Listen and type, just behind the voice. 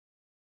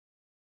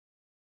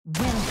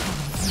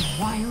Welcome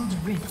to Wild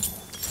Rift.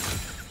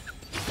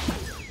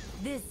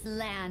 This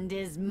land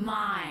is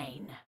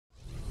mine.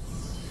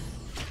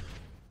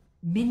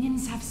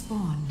 Minions have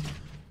spawned.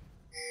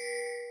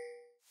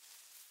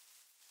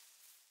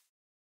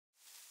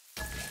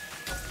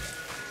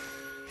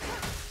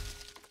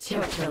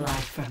 Took the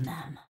life from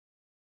them.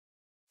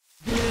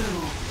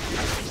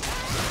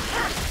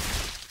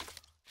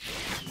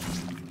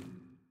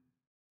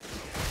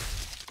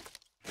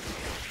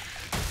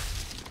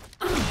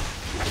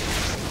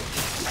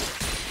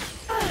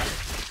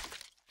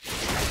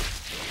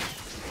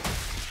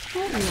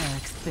 What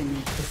lurks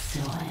beneath the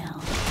soil?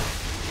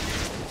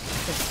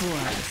 The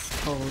forest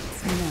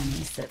holds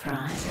many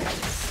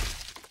surprises.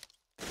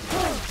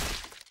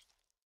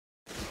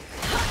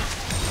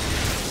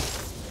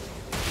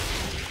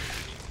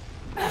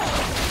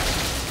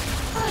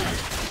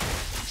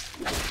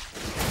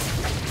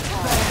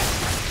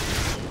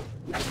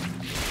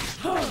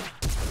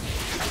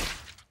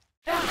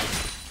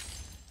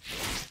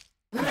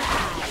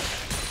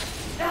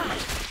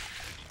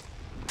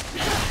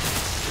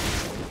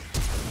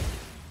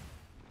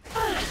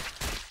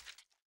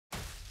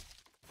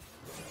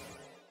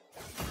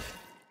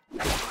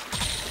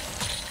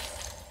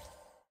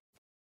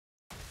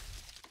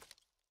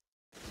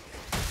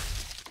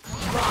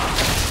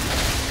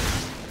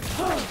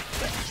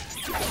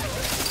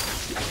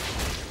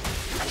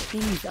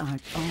 Things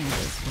aren't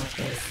always what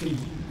they seem.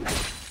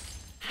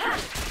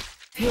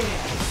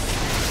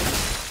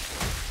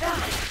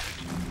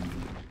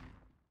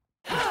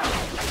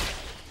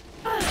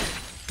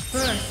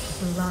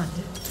 First blood.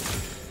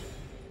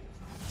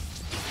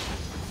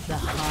 The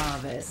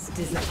harvest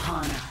is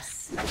upon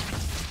us.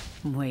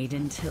 Wait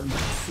until my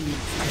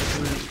seeds take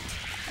root.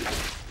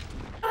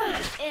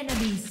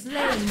 Enemy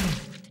slain.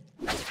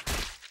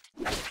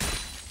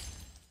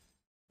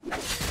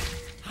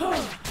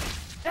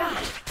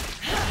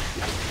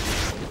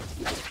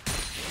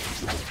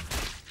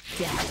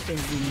 Death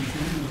is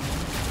indeed.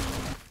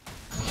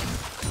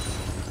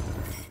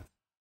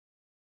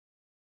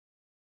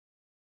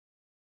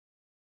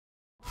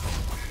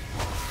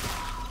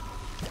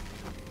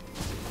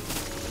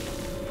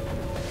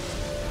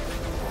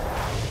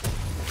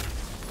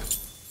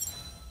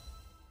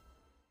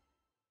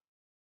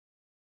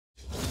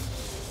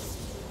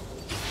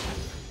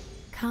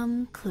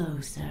 Come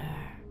closer.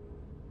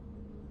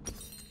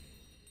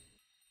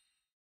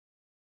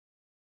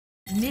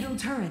 Middle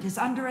turret is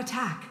under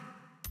attack.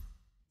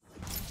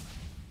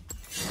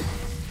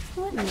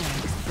 What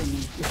lurks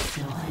beneath the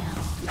soil?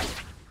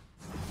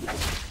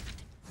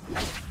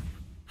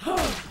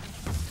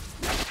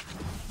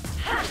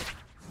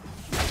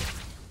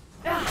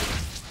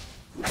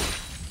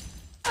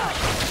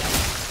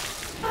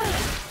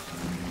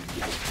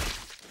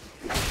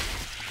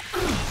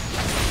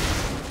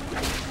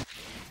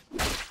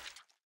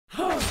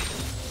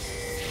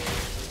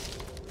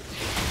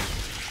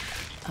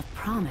 A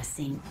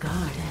promising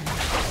garden.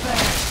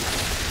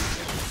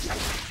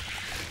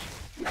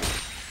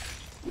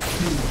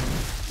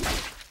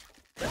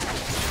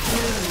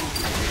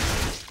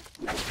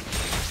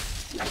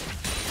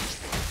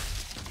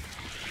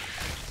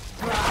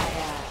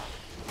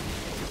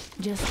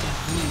 Just a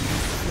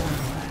harmless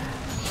flower.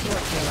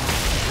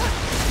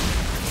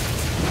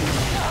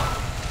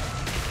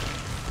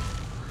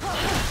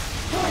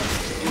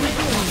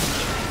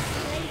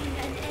 Slain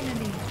an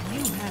enemy.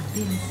 You have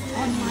been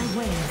on my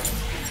way.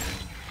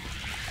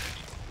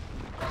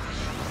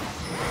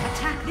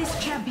 Attack this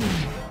champion.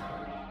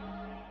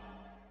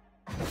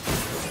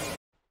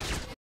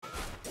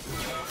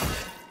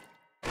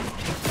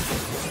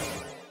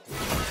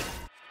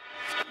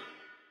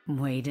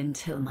 Wait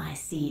until my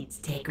seeds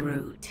take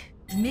root.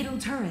 Middle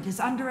turret is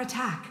under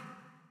attack.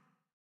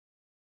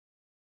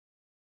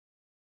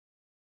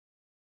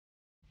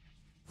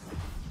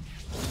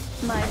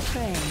 My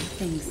prey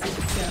thinks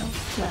it's so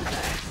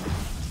clever.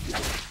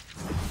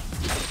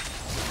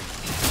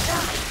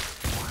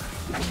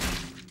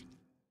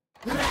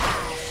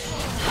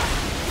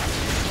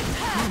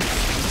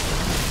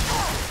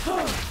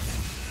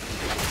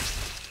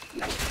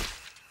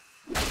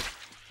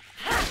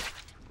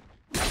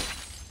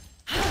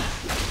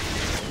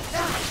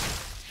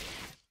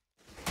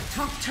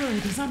 Top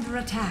turret is under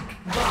attack.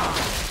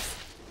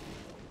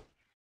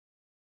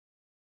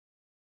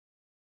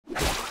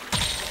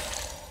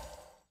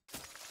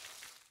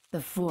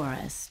 The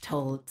forest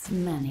holds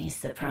many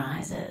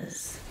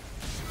surprises.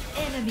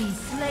 Enemy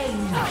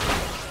slain.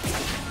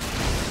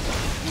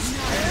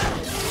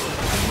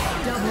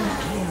 Double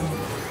kill.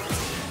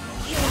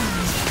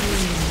 Killing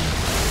spree.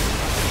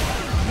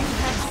 You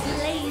have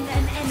slain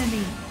an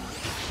enemy.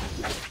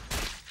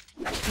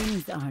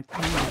 Things aren't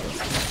always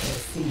what they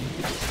seem.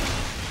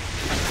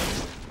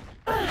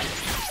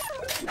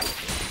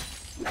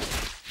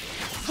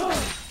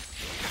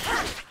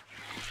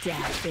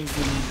 Death is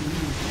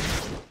indeed.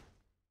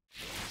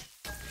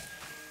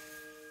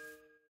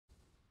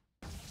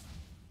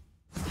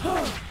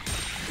 Forest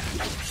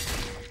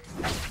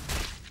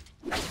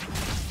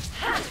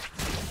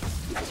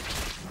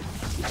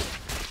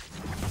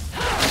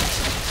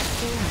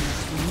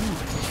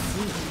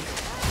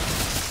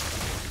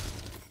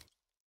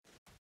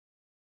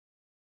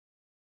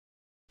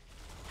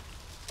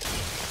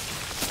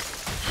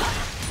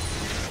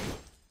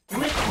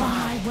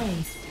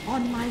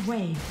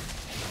way.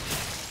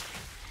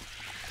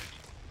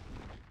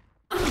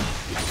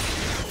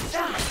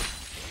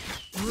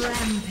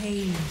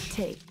 Rampage.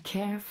 Take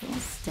careful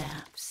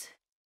steps.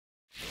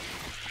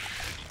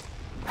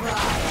 You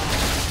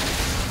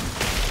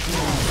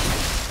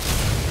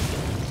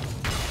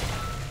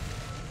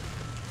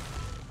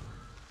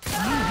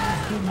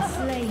have been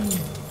slain.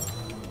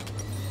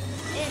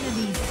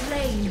 Enemy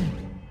slain.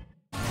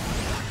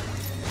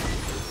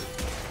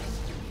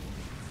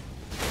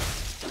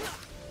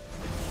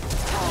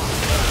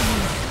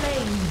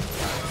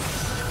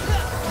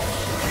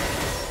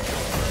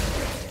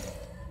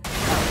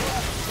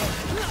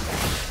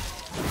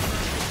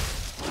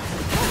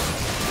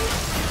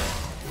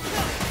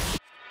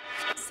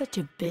 Such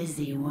a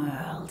busy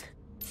world.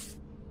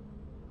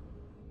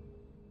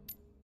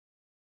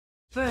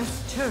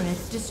 First turret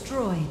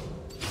destroyed.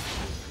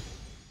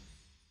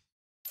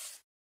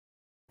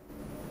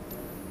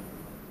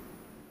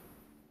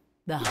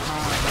 The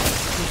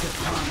harvest is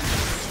upon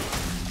us.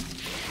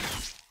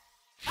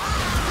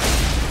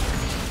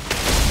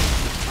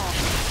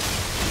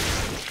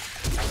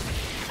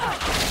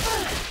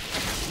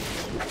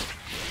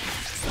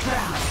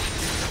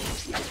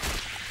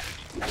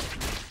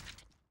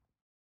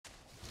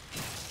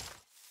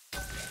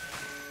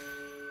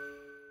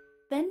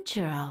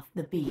 Venture off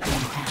the beaten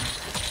path.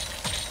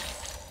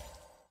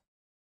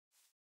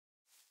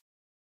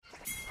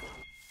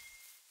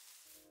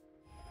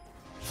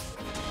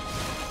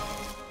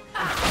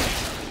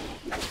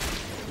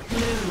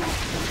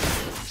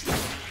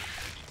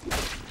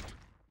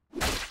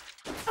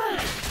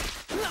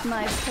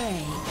 My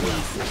prey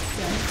thinks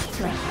itself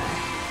clever.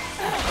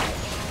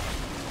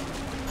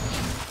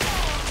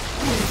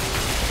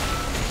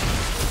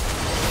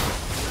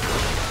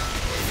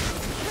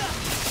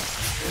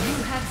 You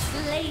have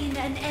slain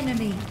an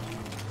enemy.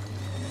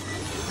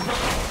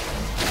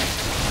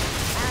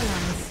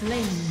 Ally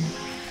slain.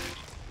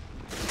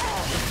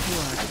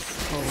 Works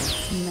holds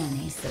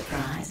many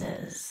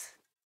surprises.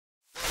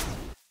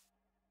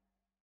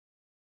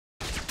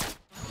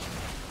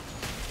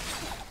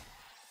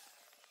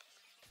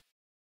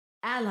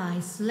 Ally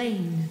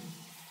slain.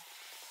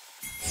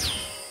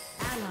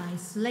 Ally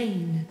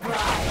slain. You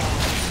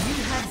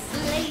have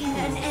slain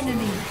an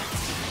enemy.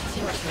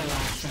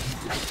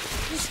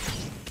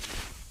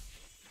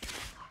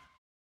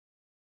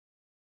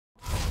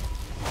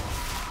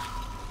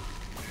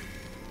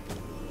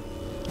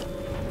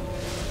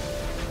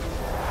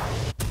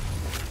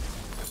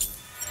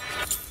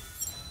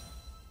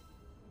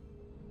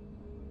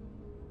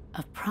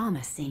 A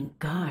promising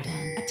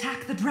garden.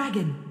 Attack the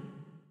dragon.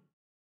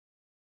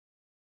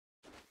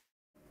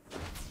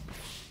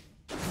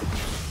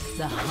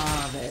 The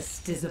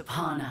harvest is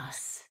upon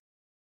us.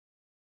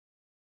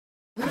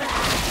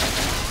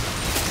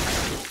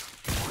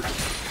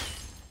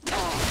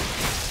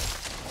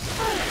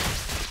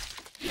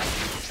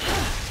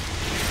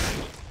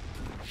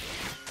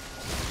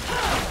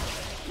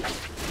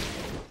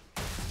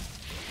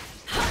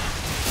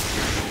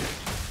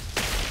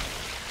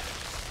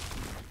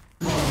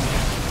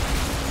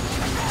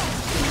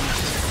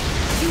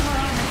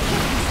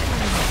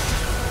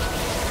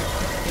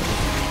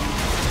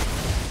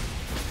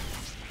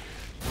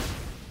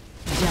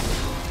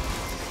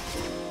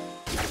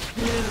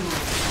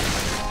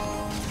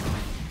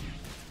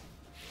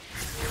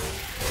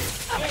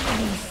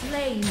 Enemy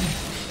slain.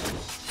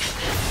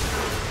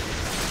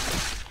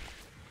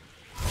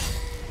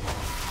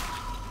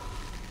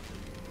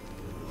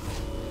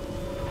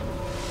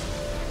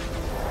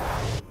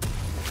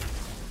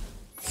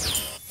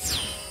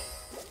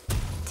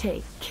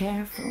 Take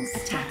careful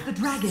steps. Attack the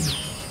dragon.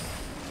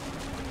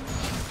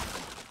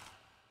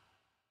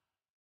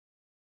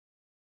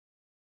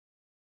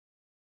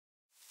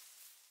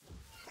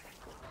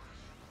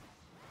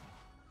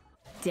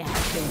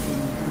 Death is in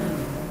bloom.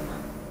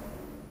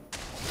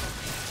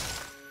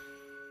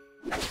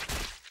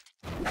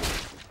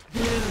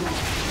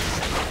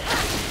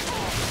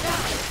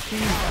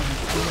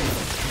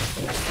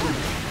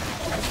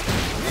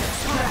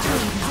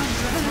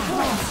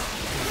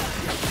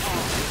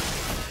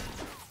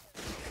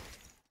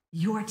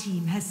 Your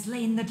team has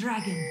slain the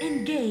dragon.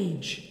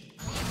 Engage.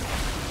 The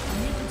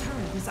middle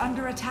turret is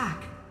under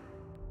attack.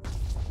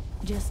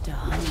 Just a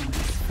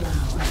harmless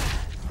flower.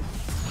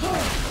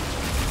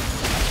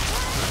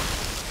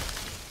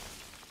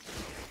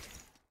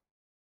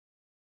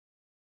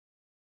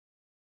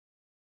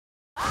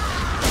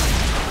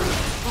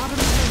 Bottom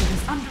turret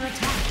is under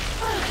attack.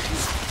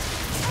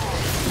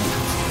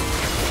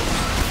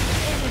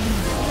 Enemy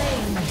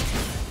slain.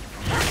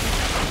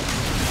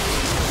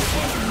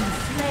 Enemy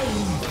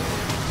slain.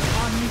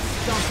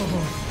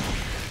 Unstoppable.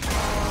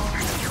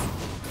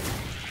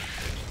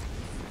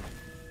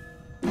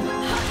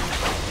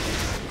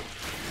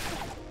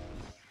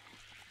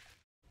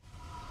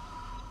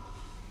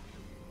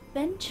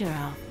 Venture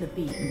off the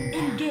beaten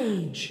path.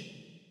 Engage.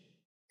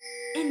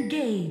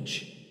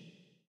 Engage.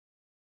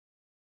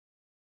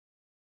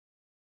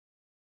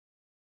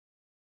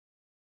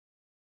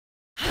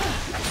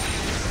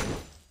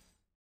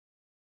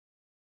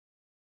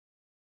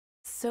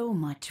 so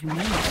much more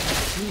to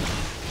see.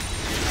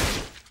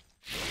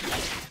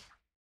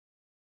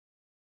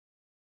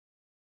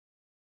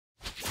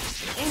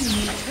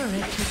 Enemy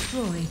turret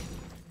destroyed.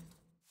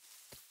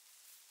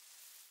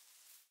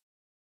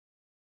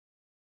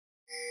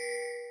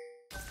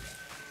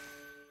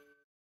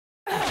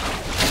 My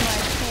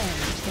pen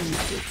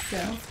thinks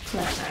itself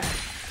clever.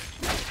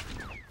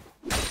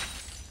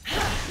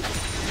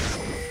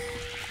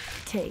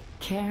 Take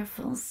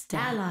careful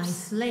steps. Ally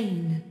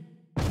slain.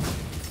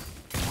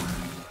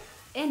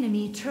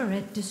 Enemy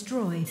turret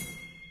destroyed.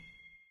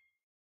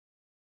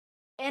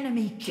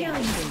 Enemy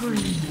killing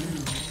spree.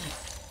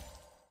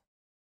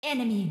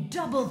 Enemy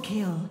double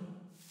kill.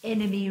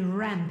 Enemy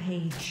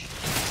rampage.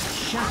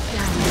 Shut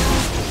down.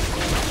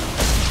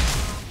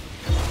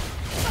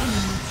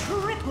 Enemy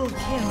triple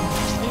kill.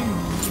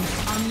 Enemy is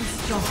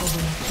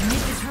unstoppable.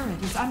 Mid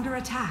turret is under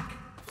attack.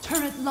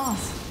 Turret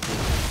lost.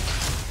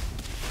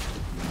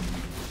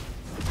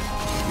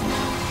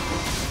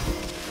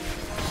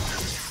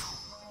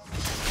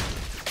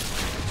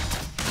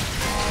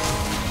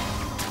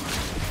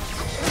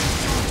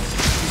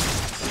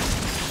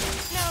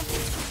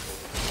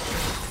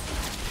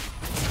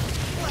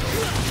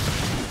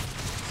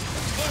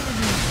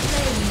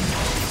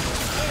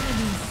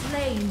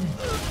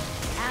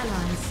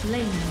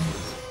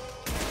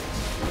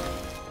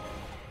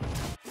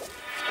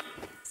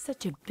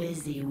 Such a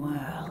busy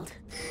world.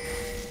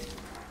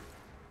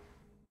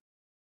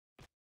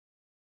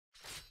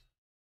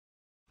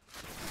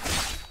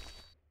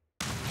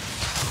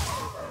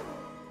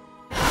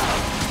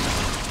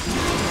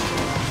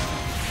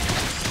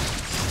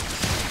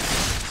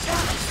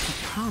 A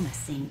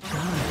promising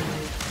goal.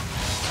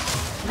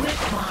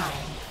 Whip-by.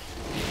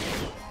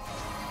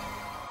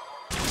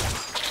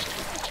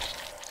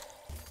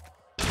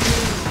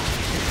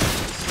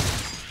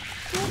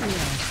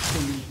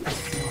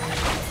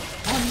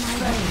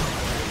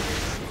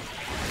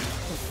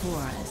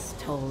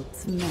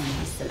 Holds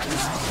many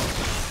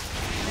surprises.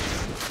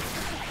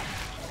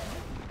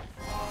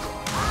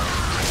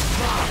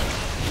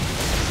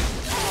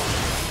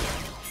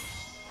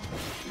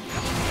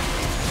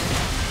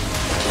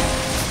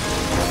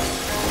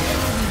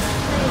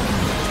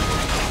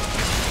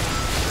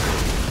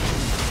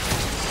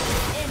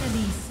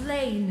 Enemy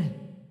slain.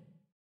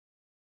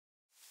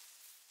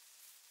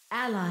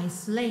 Ally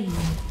slain.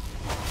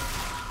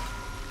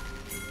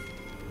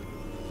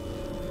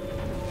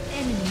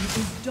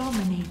 Is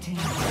dominating.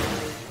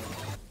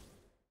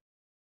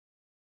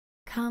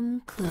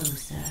 Come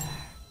closer.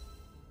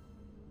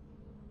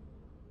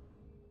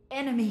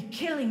 Enemy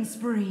killing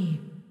spree.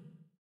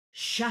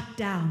 Shut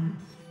down.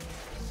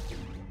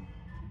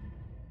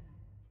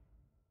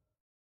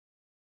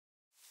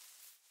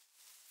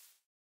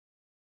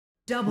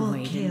 Double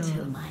Wait kill.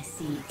 until my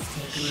seeds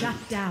take root.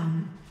 Shut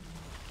down.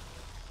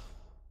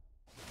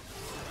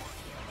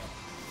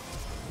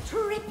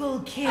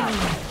 Triple kill.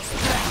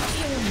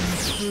 Killing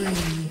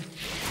spree.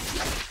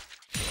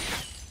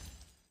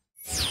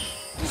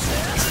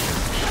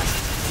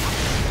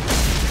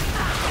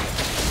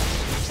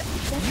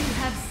 You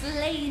have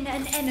slain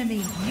an enemy.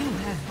 You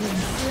have been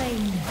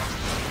slain.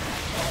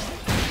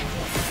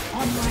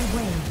 On my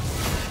way.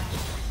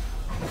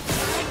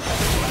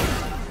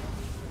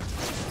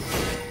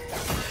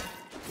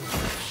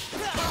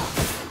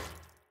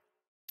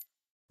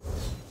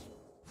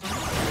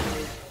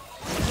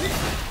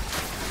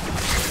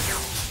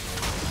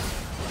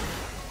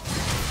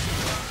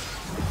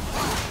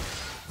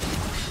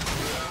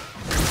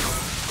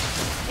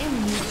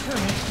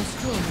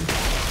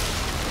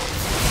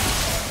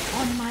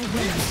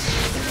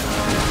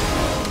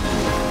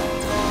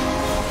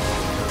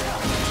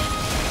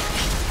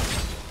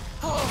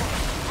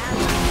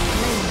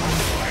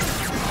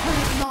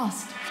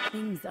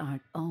 Things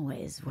aren't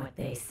always what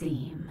they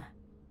seem.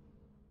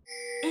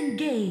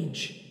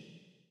 Engage.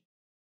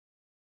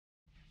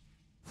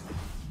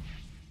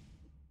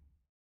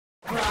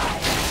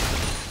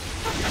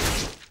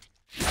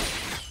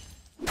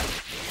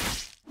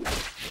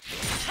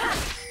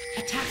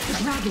 Attack the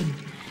dragon.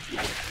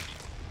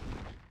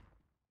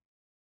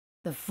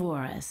 The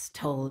forest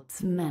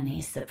holds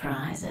many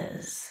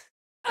surprises.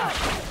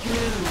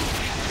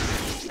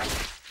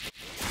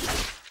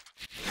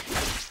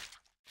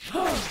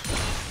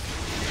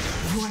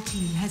 Your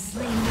team has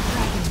slain the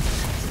dragon.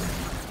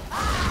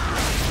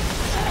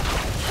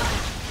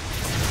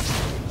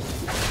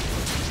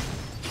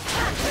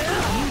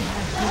 You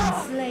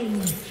have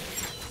been slain.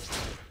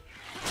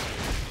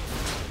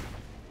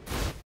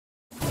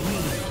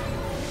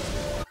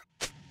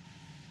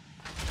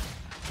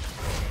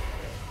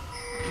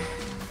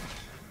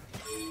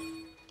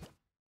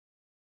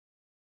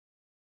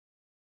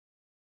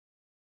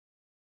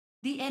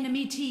 The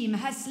enemy team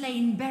has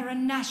slain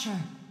Baron Nashor.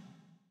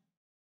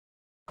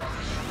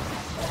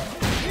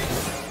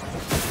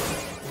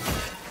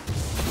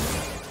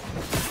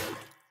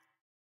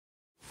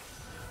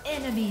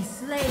 Enemy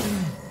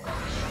slain.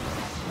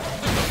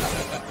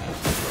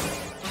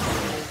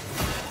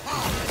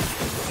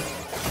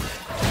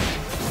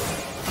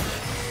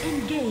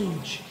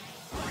 Engage.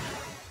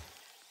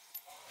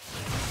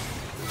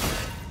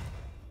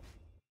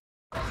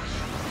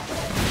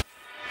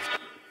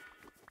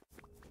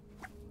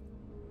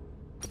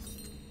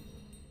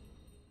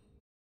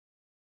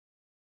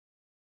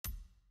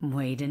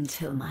 Wait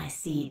until my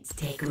seeds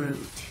take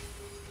root.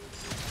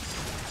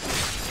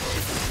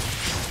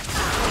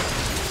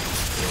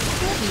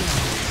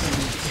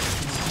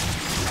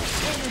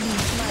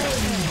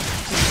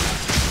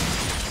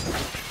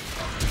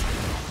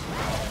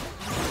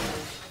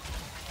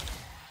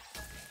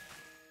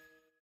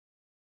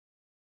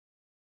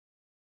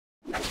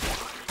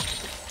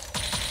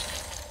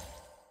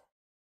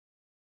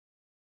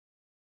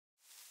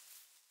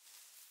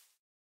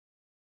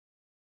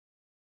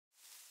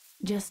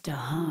 Just a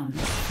hum.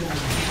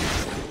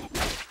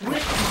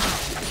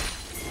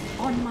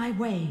 On my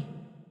way.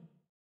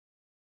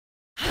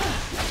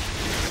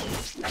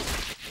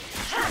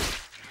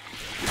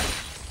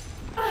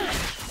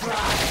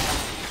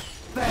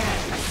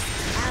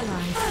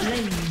 Ally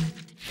slain.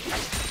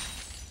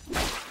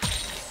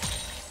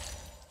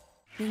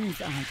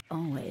 Things aren't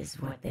always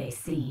what they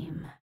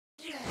seem.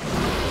 Enemy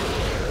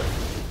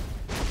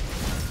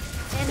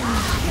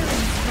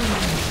killing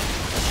spree.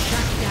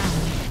 Shut down.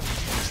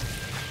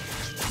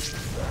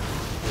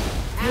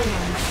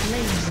 Ally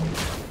slain.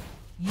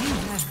 You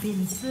have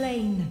been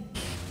slain.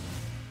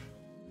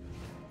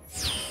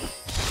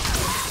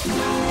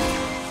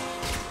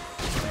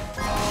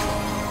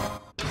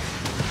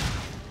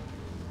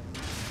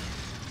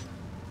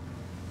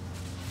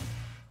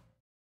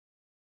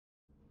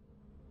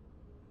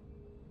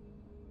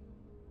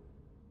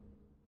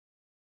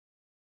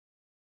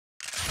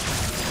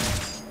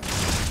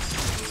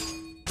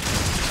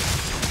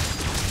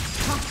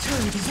 Top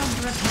turret is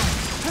under attack.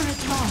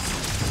 Turret lost.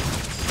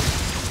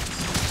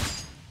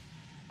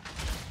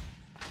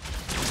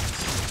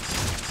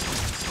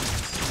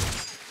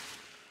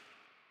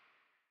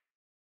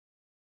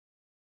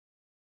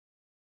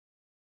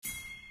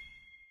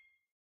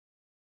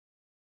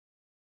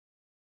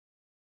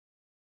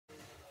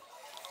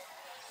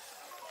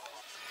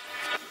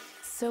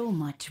 So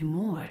much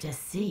more to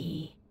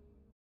see.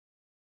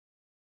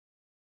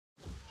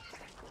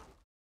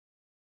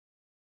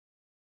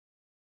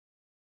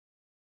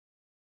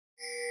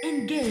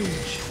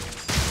 Engage.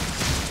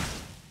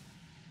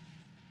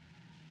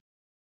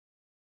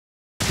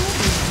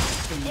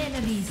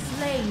 Enemy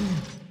slain.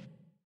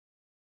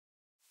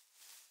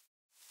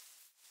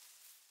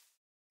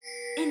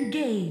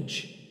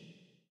 Engage.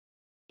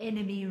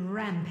 Enemy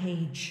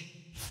rampage.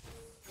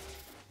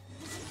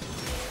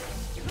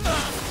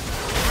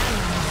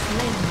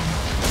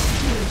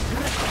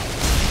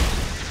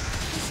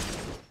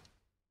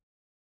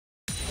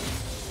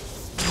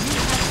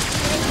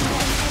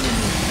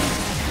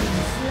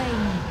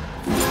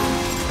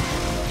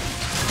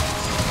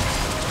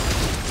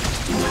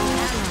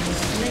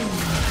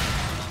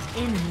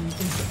 Enemy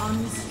is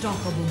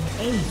unstoppable.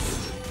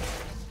 Ace.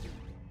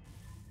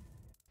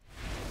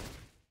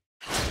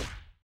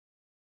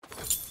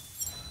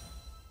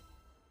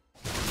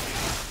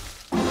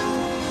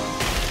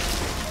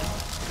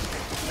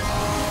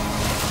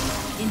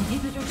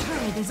 Inhibitor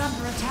turret is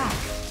under attack.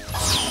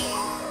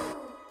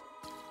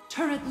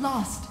 Turret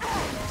lost.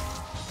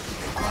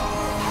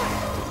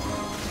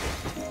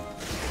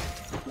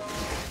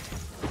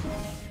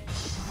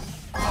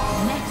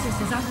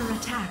 Nexus is under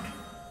attack.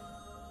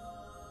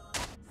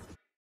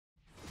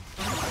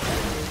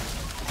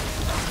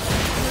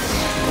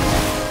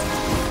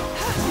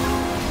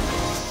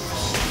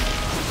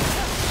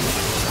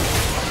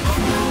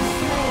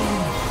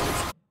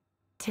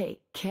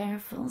 Take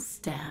careful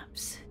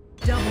steps.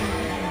 Double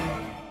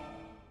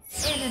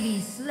kill. Enemy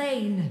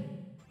slain.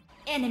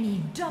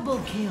 Enemy double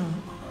kill.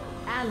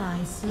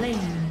 Ally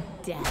slain.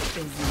 Death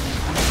is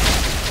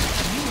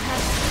You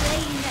have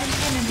slain an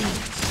enemy.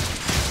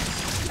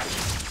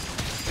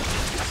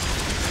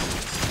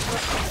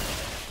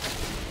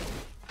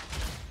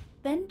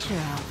 venture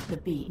off the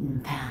beaten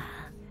path.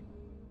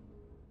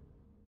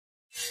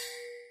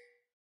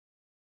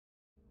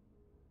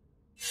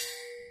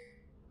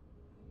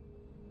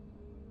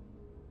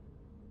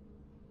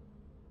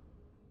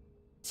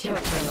 Took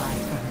the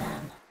life from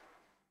them.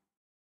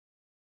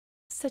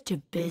 Such a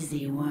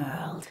busy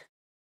world.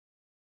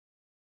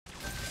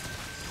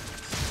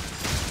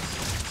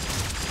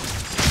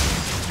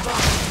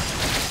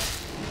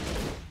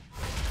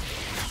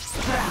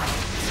 Sprout.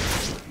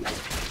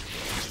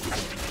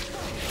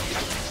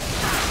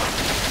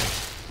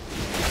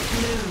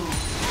 Blue.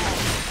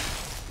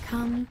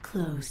 Come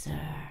closer.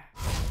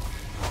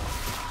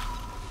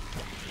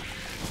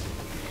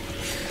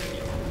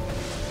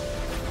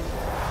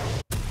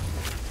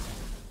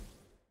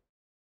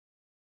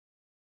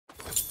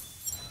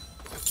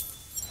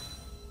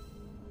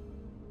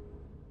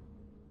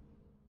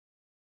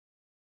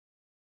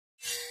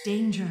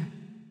 Danger.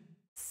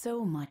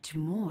 So much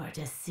more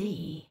to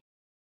see.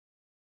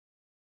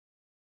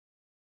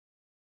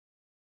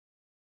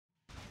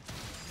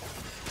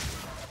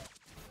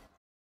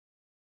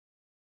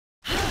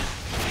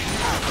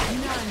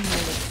 None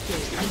will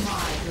escape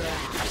my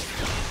wrath.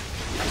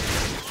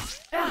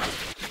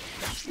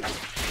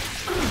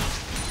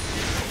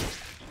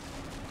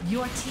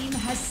 Your team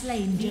has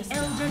slain the Just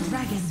Elder a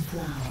Dragon.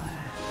 flower.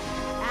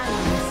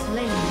 Ally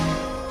slain.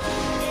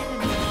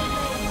 Enemy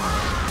slain.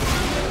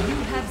 You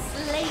have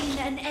slain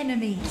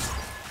enemy.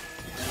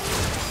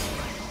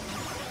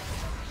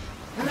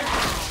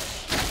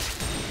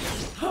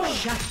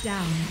 Shut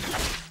down.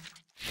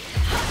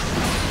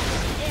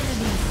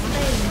 Enemy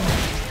slain.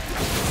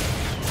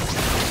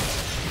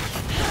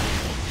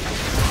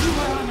 You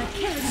are on a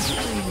killing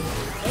spree.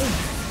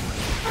 Ace.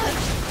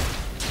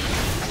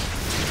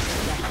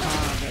 The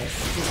harvest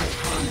is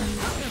upon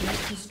us.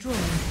 Turret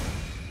destroyed.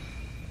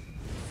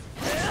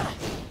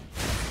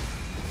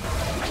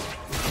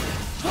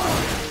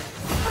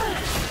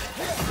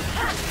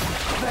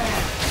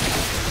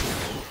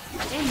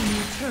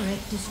 Enemy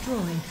turret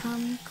destroyed.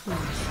 Come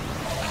close.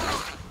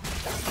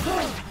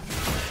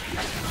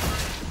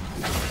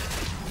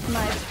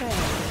 My prey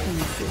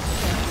thinks it's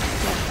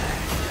clever.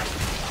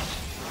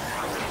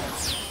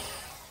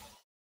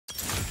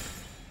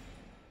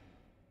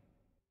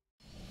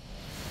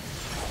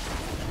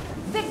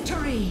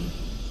 Victory!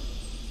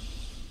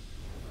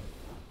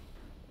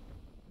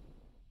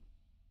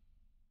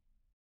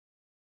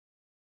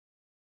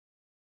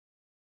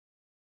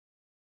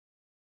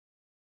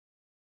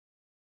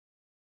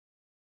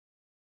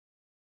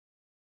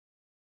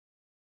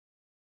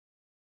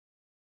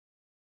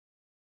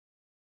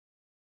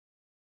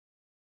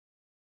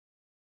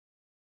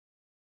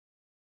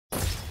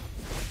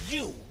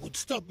 You would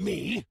stop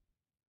me?